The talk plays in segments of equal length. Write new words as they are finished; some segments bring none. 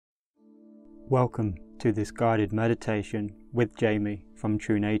Welcome to this guided meditation with Jamie from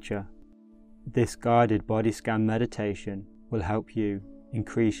True Nature. This guided body scan meditation will help you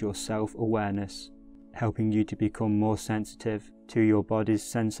increase your self-awareness, helping you to become more sensitive to your body's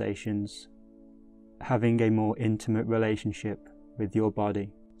sensations, having a more intimate relationship with your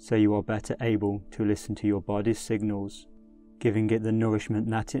body, so you are better able to listen to your body's signals, giving it the nourishment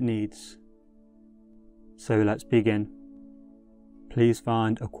that it needs. So let's begin. Please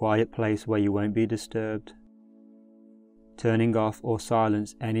find a quiet place where you won't be disturbed, turning off or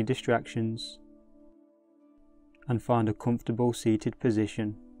silence any distractions, and find a comfortable seated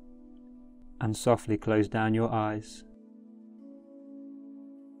position and softly close down your eyes.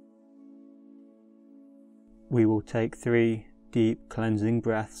 We will take 3 deep cleansing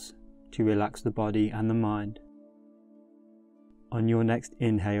breaths to relax the body and the mind. On your next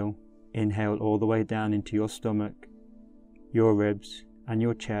inhale, inhale all the way down into your stomach, your ribs and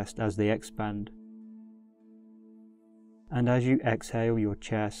your chest as they expand. And as you exhale, your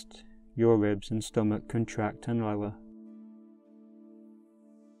chest, your ribs and stomach contract and lower.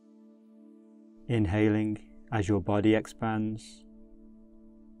 Inhaling as your body expands.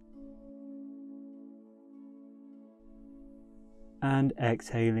 And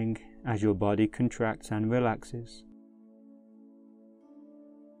exhaling as your body contracts and relaxes.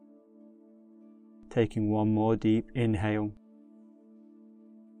 Taking one more deep inhale.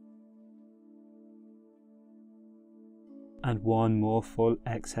 And one more full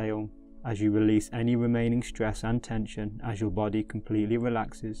exhale as you release any remaining stress and tension as your body completely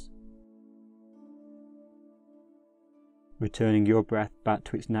relaxes. Returning your breath back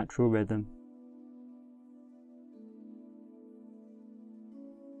to its natural rhythm.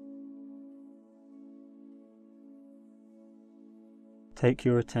 Take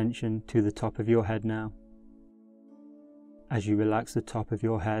your attention to the top of your head now. As you relax the top of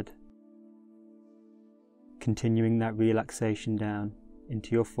your head, continuing that relaxation down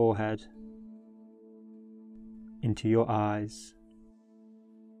into your forehead, into your eyes,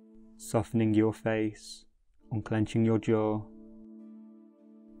 softening your face, unclenching your jaw,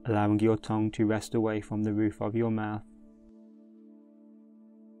 allowing your tongue to rest away from the roof of your mouth,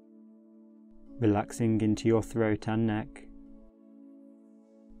 relaxing into your throat and neck.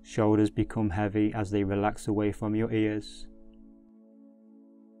 Shoulders become heavy as they relax away from your ears.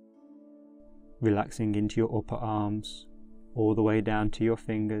 Relaxing into your upper arms, all the way down to your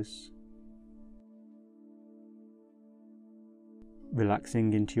fingers.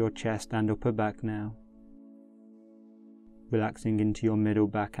 Relaxing into your chest and upper back now. Relaxing into your middle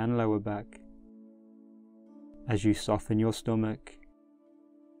back and lower back. As you soften your stomach,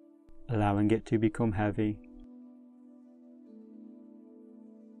 allowing it to become heavy.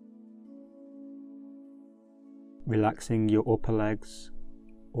 Relaxing your upper legs,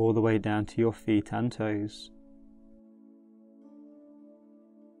 all the way down to your feet and toes.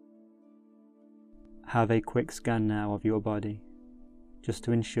 Have a quick scan now of your body, just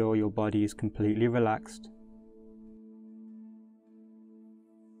to ensure your body is completely relaxed.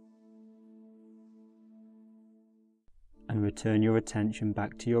 And return your attention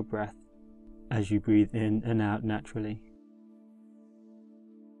back to your breath as you breathe in and out naturally.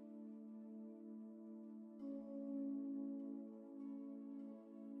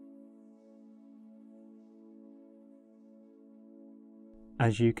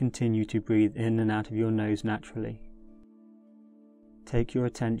 As you continue to breathe in and out of your nose naturally, take your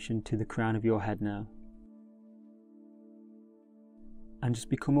attention to the crown of your head now, and just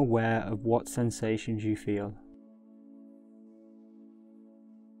become aware of what sensations you feel.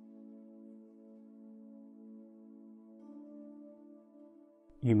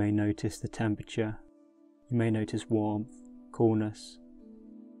 You may notice the temperature, you may notice warmth, coolness.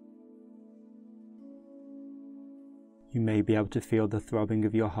 You may be able to feel the throbbing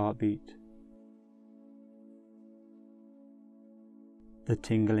of your heartbeat, the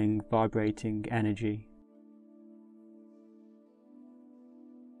tingling, vibrating energy.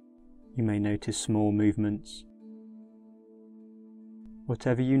 You may notice small movements.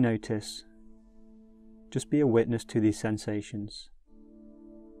 Whatever you notice, just be a witness to these sensations,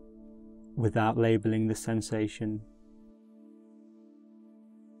 without labeling the sensation,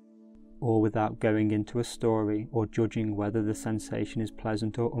 or without going into a story or judging whether the sensation is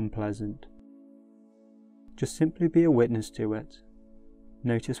pleasant or unpleasant. Just simply be a witness to it.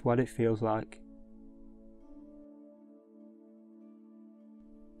 Notice what it feels like.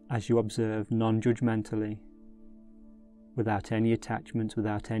 As you observe non-judgmentally, without any attachments,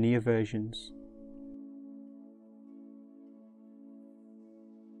 without any aversions.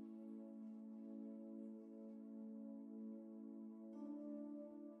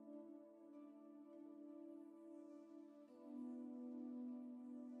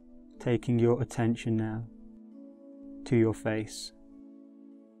 Taking your attention now to your face,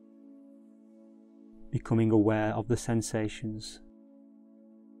 becoming aware of the sensations.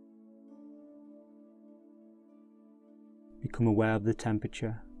 Become aware of the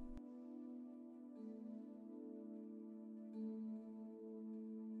temperature.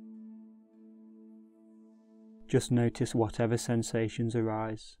 Just notice whatever sensations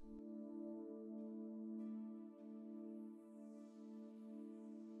arise.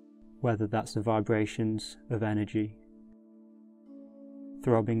 Whether that's the vibrations of energy,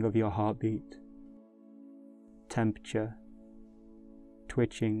 throbbing of your heartbeat, temperature,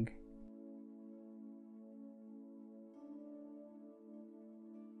 twitching,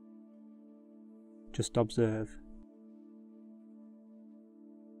 just observe.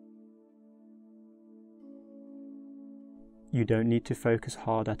 You don't need to focus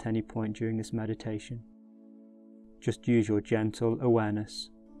hard at any point during this meditation. Just use your gentle awareness,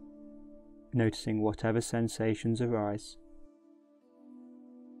 noticing whatever sensations arise.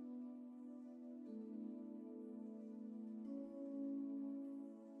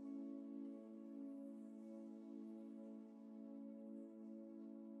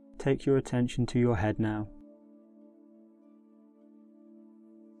 Take your attention to your head now,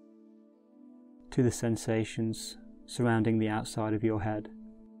 to the sensations surrounding the outside of your head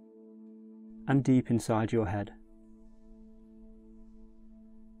and deep inside your head.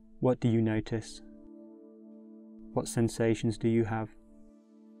 What do you notice? What sensations do you have?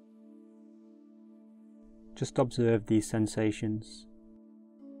 Just observe these sensations.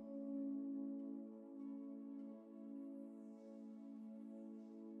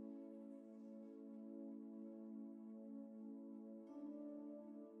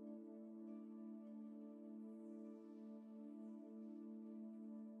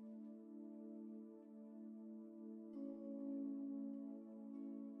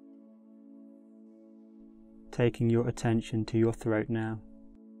 Taking your attention to your throat now.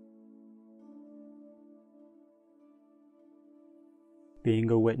 Being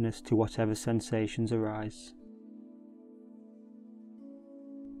a witness to whatever sensations arise.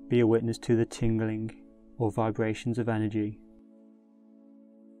 Be a witness to the tingling or vibrations of energy,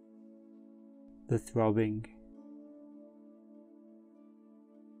 the throbbing,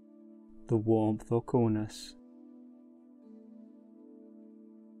 the warmth or coolness.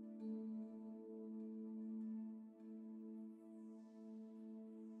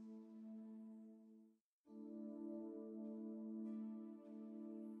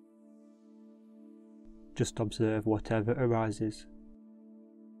 Just observe whatever arises,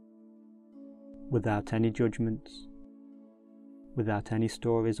 without any judgments, without any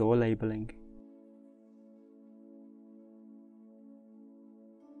stories or labeling.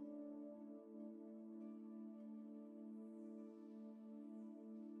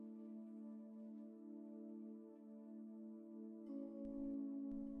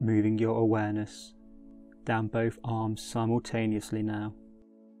 Moving your awareness down both arms simultaneously now,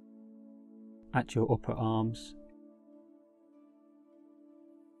 at your upper arms,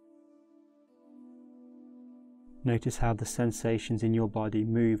 notice how the sensations in your body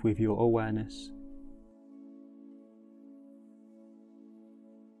move with your awareness.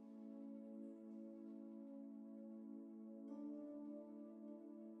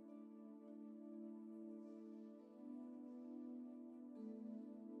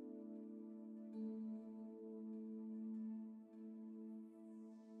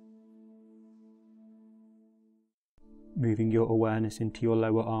 Moving your awareness into your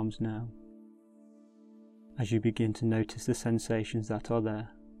lower arms now, as you begin to notice the sensations that are there.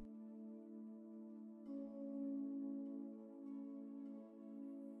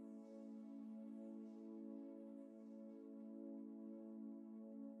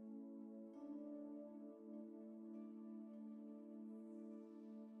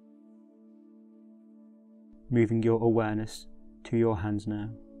 Moving your awareness to your hands now.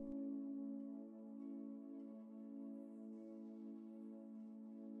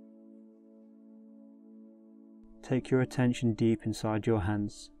 Take your attention deep inside your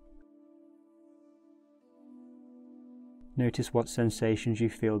hands. Notice what sensations you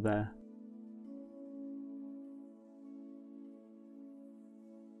feel there.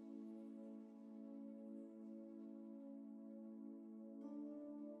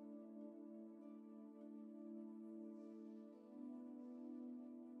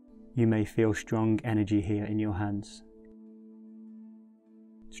 You may feel strong energy here in your hands.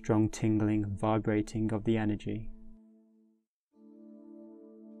 Strong tingling and vibrating of the energy.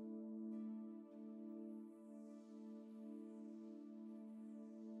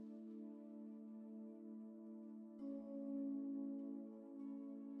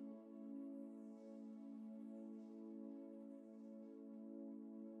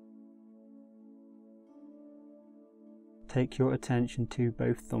 Take your attention to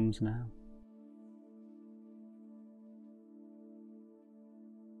both thumbs now.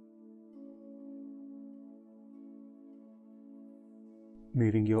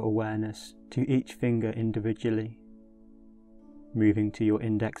 Moving your awareness to each finger individually, moving to your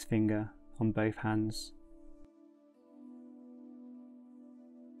index finger on both hands.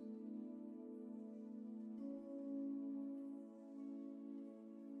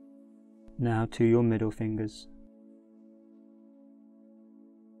 Now to your middle fingers.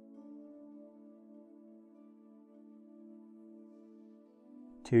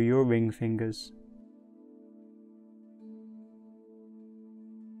 To your ring fingers.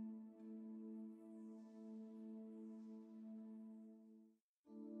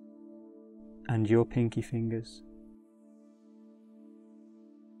 And your pinky fingers.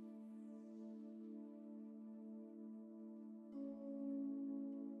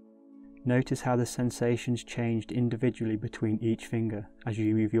 Notice how the sensations changed individually between each finger as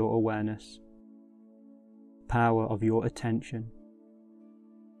you move your awareness. Power of your attention.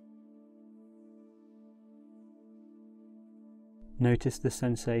 Notice the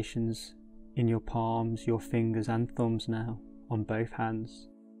sensations in your palms, your fingers and thumbs now on both hands.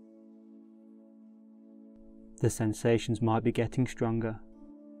 The sensations might be getting stronger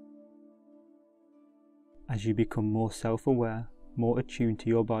as you become more self-aware, more attuned to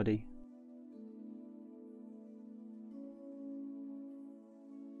your body.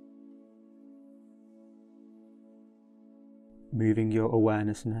 Moving your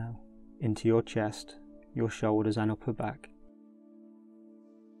awareness now into your chest, your shoulders and upper back.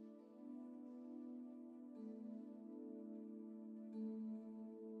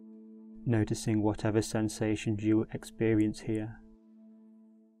 Noticing whatever sensations you experience here.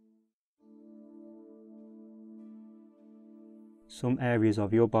 Some areas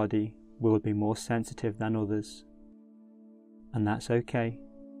of your body will be more sensitive than others, and that's okay.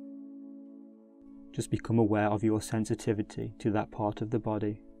 Just become aware of your sensitivity to that part of the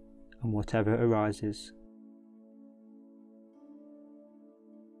body and whatever arises.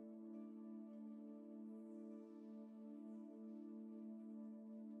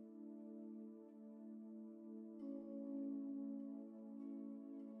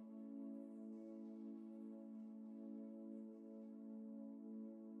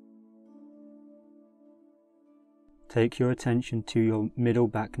 Take your attention to your middle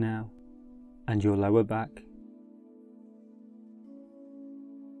back now and your lower back.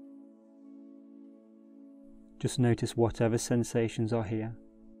 Just notice whatever sensations are here.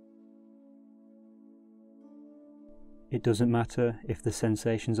 It doesn't matter if the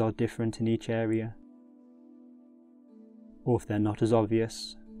sensations are different in each area or if they're not as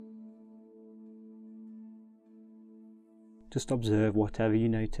obvious. Just observe whatever you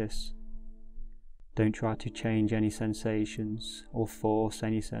notice. Don't try to change any sensations or force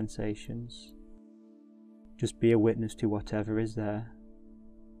any sensations. Just be a witness to whatever is there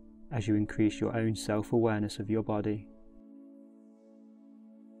as you increase your own self-awareness of your body.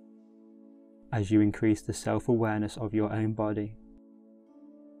 As you increase the self-awareness of your own body.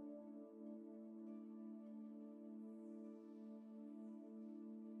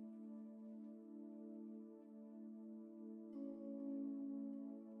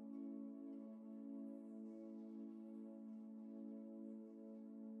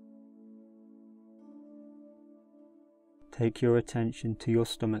 Take your attention to your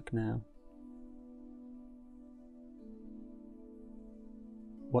stomach now.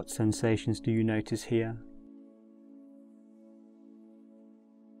 What sensations do you notice here?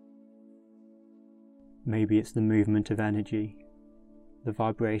 Maybe it's the movement of energy, the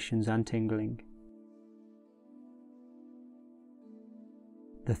vibrations and tingling,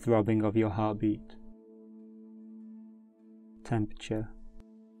 the throbbing of your heartbeat, temperature.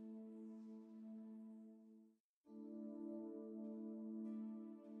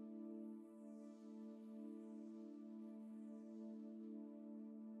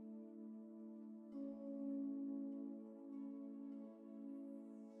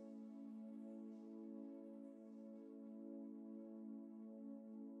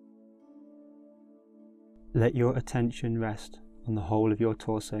 Let your attention rest on the whole of your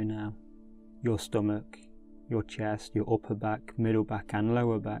torso now, your stomach, your chest, your upper back, middle back and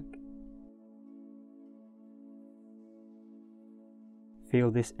lower back.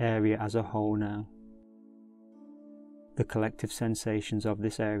 Feel this area as a whole now, the collective sensations of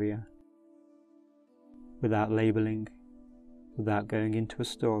this area, without labelling, without going into a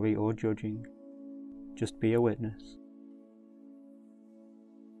story or judging. Just be a witness.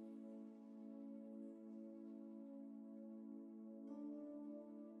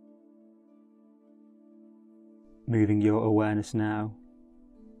 Moving your awareness now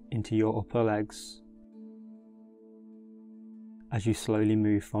into your upper legs as you slowly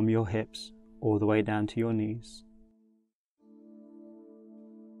move from your hips all the way down to your knees.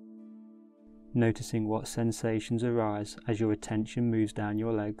 Noticing what sensations arise as your attention moves down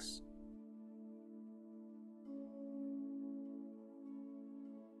your legs.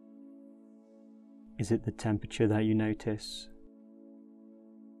 Is it the temperature that you notice?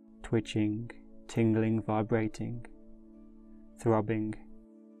 Twitching, tingling, vibrating, throbbing?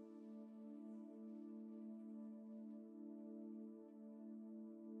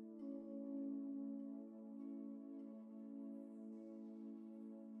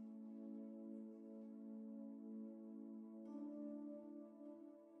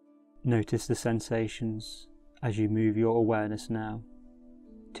 Notice the sensations as you move your awareness now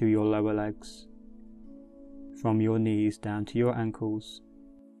to your lower legs, from your knees down to your ankles.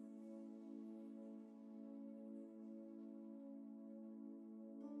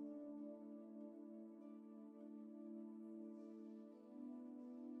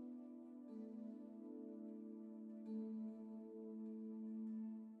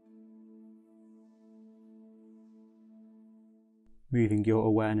 Moving your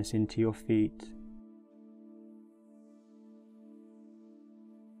awareness into your feet.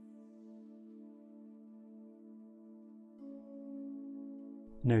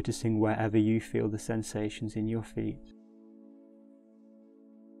 Noticing wherever you feel the sensations in your feet.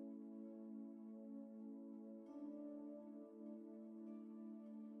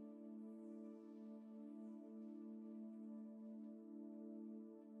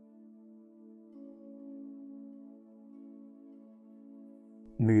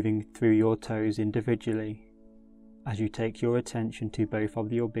 Moving through your toes individually as you take your attention to both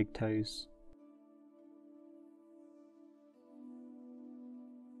of your big toes,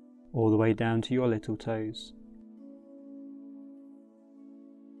 all the way down to your little toes.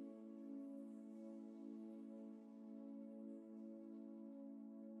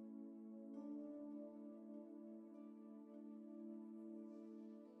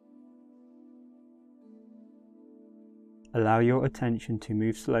 Allow your attention to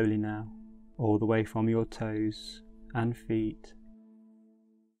move slowly now, all the way from your toes and feet,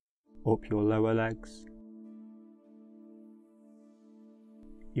 up your lower legs,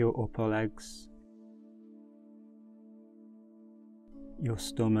 your upper legs, your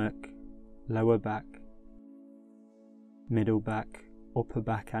stomach, lower back, middle back, upper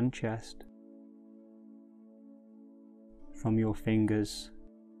back and chest, from your fingers,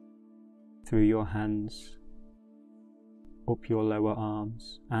 through your hands, up your lower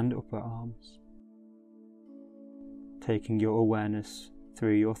arms and upper arms, taking your awareness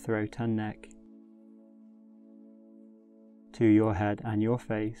through your throat and neck, to your head and your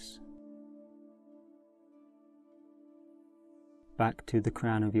face, back to the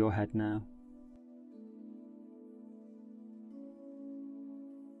crown of your head now,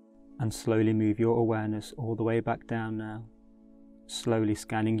 and slowly move your awareness all the way back down now, slowly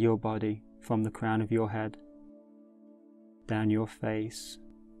scanning your body from the crown of your head, down your face,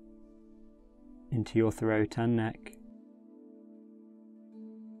 into your throat and neck,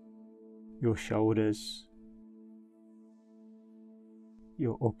 your shoulders,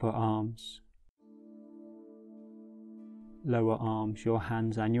 your upper arms, lower arms, your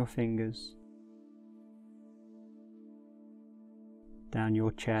hands and your fingers, down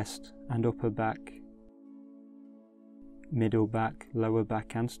your chest and upper back, middle back, lower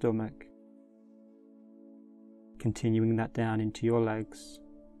back and stomach, continuing that down into your legs,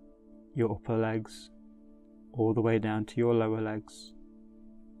 your upper legs, all the way down to your lower legs,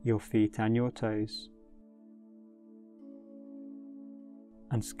 your feet and your toes,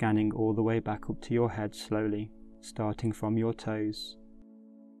 and scanning all the way back up to your head slowly, starting from your toes.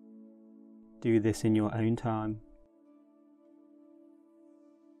 Do this in your own time.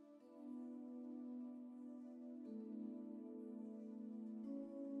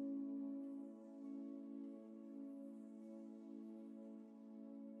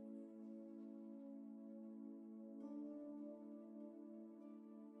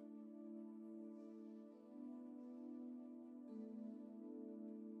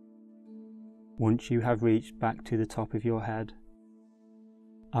 Once you have reached back to the top of your head,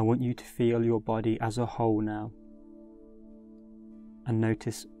 I want you to feel your body as a whole now, and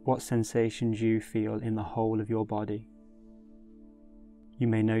notice what sensations you feel in the whole of your body. You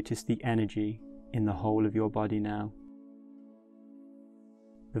may notice the energy in the whole of your body now,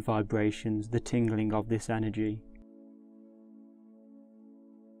 the vibrations, the tingling of this energy.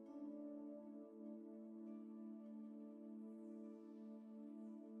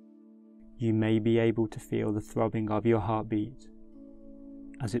 You may be able to feel the throbbing of your heartbeat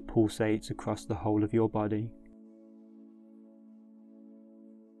as it pulsates across the whole of your body.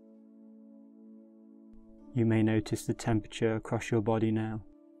 You may notice the temperature across your body now.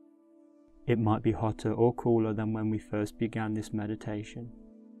 It might be hotter or cooler than when we first began this meditation.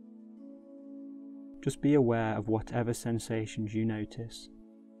 Just be aware of whatever sensations you notice,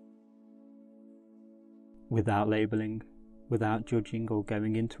 without labeling, without judging or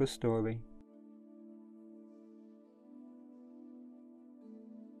going into a story.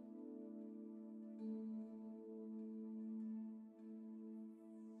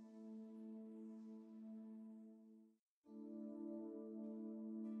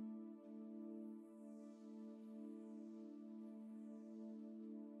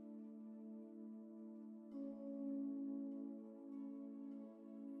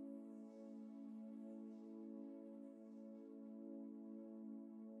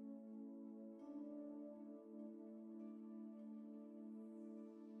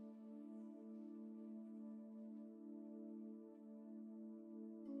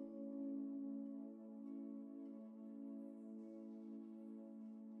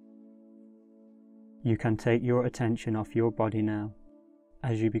 You can take your attention off your body now,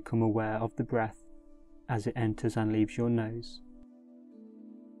 as you become aware of the breath as it enters and leaves your nose,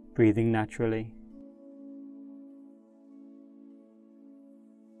 breathing naturally.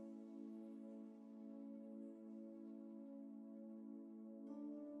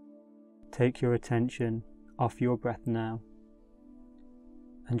 Take your attention off your breath now,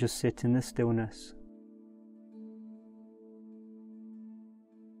 and just sit in the stillness.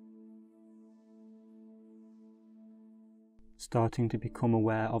 Starting to become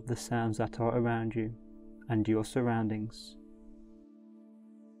aware of the sounds that are around you and your surroundings.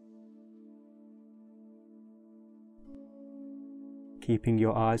 Keeping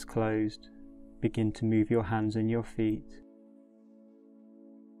your eyes closed, begin to move your hands and your feet,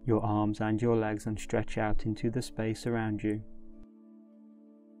 your arms and your legs, and stretch out into the space around you.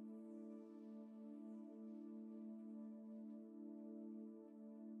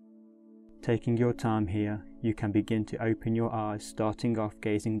 Taking your time here, you can begin to open your eyes, starting off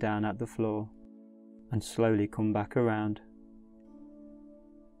gazing down at the floor, and slowly come back around.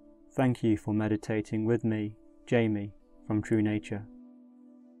 Thank you for meditating with me, Jamie, from True Nature.